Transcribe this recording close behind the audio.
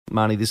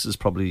Marnie, this is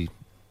probably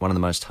one of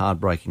the most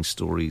heartbreaking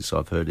stories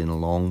I've heard in a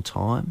long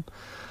time.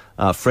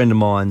 A friend of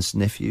mine's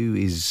nephew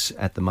is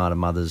at the Mater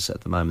Mothers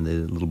at the moment. Their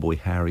little boy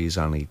Harry is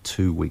only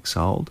 2 weeks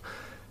old.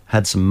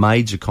 Had some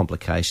major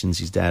complications.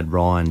 His dad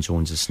Ryan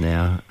joins us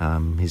now.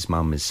 His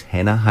mum is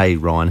Hannah. Hey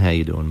Ryan, how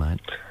you doing, mate?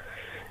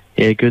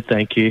 Yeah, good,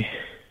 thank you.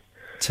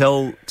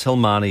 Tell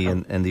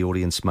Marnie and the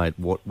audience, mate,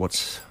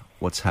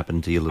 what's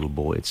happened to your little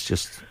boy. It's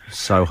just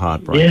so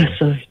heartbreaking.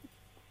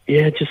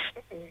 Just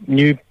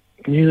new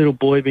little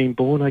boy being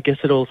born. I guess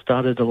it all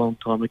started a long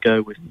time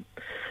ago with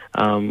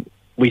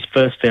we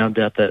first found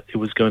out that it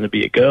was going to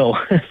be a girl,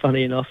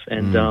 funny enough,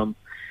 and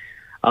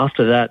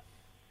after that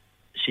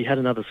she had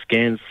another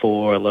scan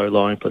for a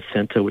low-lying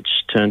placenta, which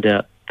turned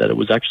out that it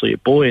was actually a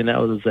boy, and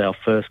that was our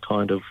first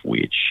kind of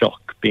weird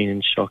shock, being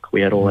in shock.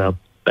 We had all our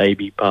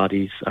baby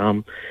parties.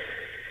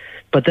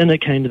 But then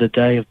it came to the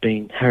day of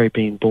Harry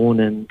being born,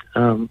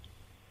 and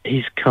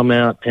he's come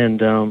out and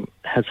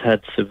has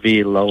had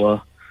severe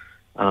lower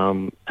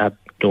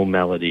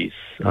abnormalities.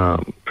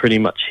 Pretty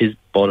much his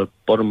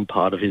bottom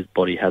part of his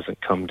body hasn't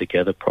come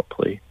together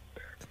properly,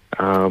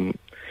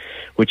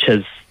 which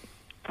has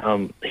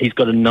he's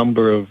got a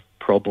number of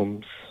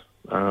problems.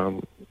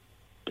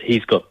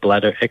 He's got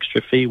bladder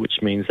extrophy,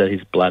 which means that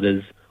his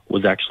bladder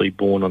was actually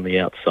born on the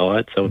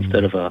outside. So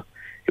instead of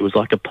it was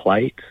like a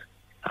plate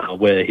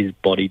where his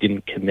body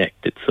didn't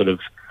connect. It sort of,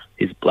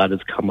 his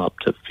bladder's come up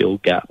to fill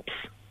gaps.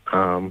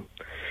 And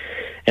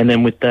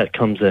then with that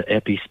comes an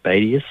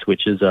epispadias,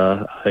 which is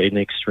an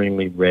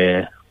extremely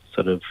rare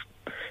sort of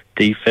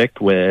defect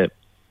where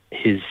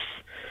his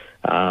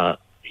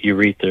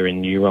urethra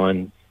and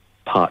urine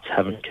parts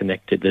haven't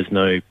connected. There's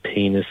no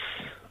penis,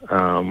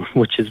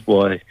 which is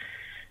why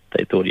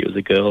they thought he was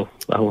a girl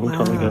a long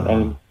time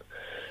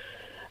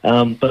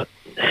ago. But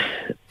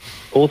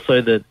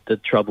also the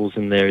troubles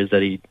in there is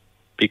that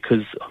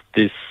because of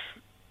this,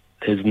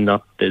 there's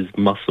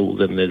muscles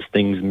and there's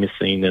things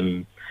missing,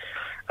 and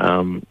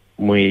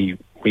we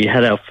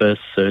had our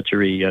first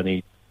surgery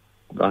only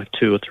like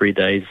 2 or 3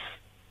 days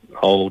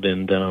old,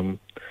 and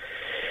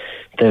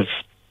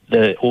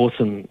the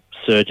awesome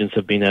surgeons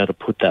have been able to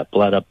put that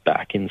bladder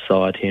back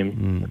inside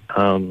him,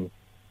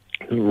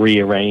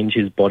 rearrange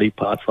his body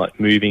parts, like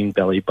moving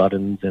belly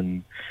buttons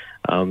and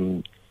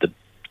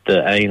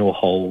the anal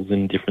holes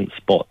in different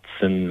spots,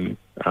 and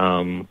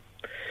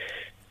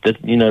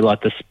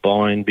like the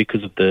spine,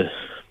 because of the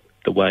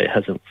way it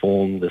hasn't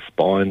formed, the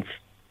spine's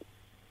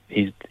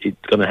he's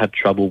going to have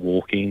trouble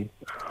walking.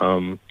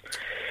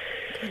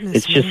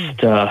 It's just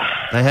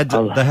they had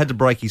to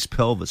break his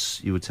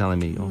pelvis. You were telling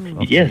me.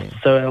 Yes.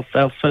 So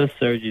our first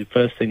surgery, the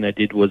first thing they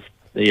did was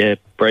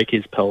break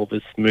his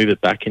pelvis, move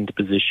it back into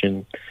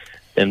position,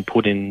 then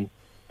put in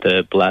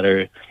the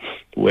bladder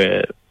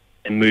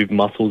and move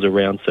muscles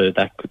around so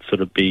that could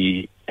sort of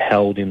be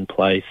held in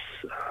place.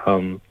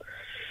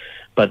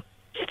 But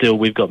still,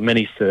 we've got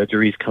many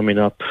surgeries coming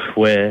up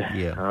where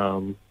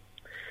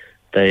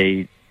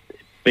they,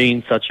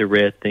 being such a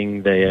rare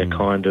thing, they are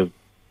kind of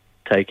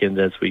taken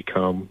as we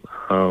come,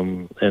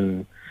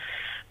 and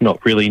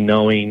not really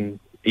knowing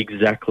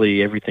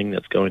exactly everything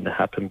that's going to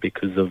happen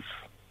because of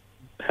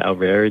how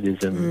rare it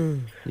is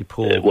and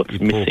what's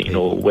missing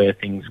or where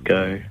things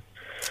go.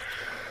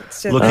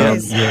 Look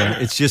out! Yeah,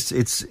 it's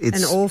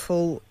an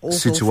awful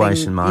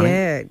situation,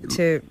 Marnie.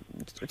 Yeah,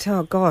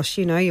 oh gosh,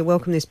 you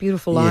welcome this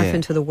beautiful life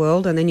into the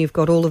world, and then you've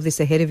got all of this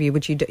ahead of you,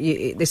 which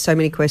there's so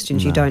many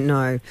questions you don't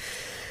know.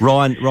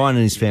 Ryan and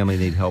his family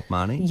need help,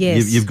 Marnie.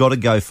 Yes, you've got a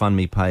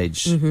GoFundMe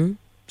page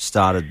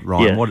started,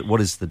 Ryan. Yeah. What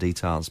is the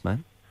details, mate?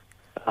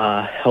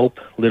 Help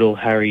little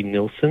Harry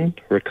Nilsson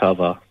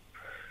recover.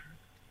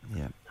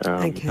 Yeah.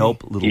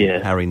 Help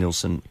little Harry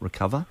Nilsson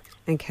recover.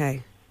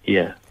 Okay.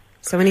 Yeah.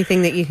 So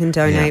anything that you can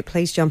donate,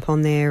 please jump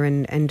on there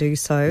and do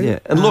so. Yeah,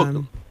 and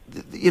look,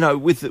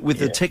 with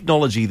the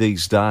technology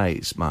these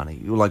days,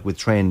 Marnie, like with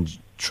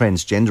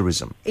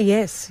transgenderism.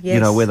 Yes.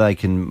 Where they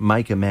can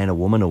make a man a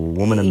woman or a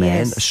woman a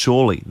man,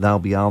 surely they'll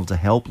be able to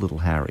help little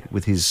Harry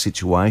with his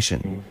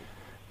situation.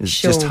 It's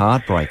just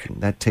heartbreaking.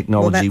 That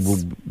technology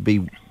will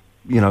be,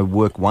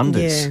 work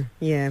wonders.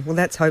 Yeah. Well,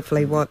 that's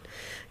hopefully what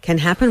can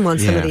happen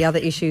once some of the other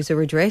issues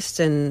are addressed.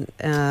 And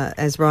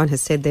as Ryan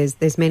has said,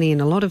 there's many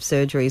and a lot of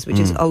surgeries, which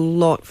is a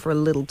lot for a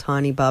little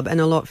tiny bub and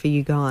a lot for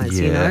you guys,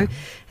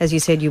 As you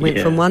said, you went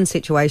from one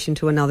situation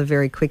to another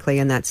very quickly,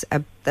 and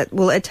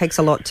it takes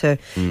a lot to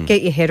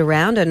get your head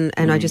around,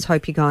 and I just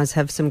hope you guys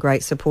have some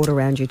great support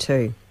around you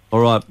too.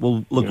 All right.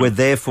 Well, look, we're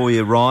there for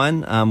you,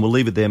 Ryan. We'll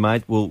leave it there,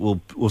 mate.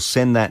 We'll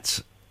send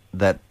that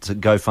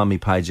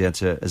GoFundMe page out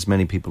to as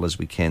many people as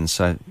we can.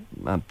 So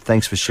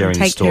thanks for sharing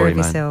the story, mate. Take care of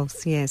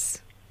yourselves,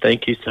 yes.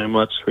 Thank you so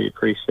much. We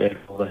appreciate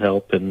all the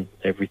help and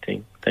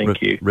everything.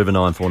 Thank you. River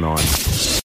 949.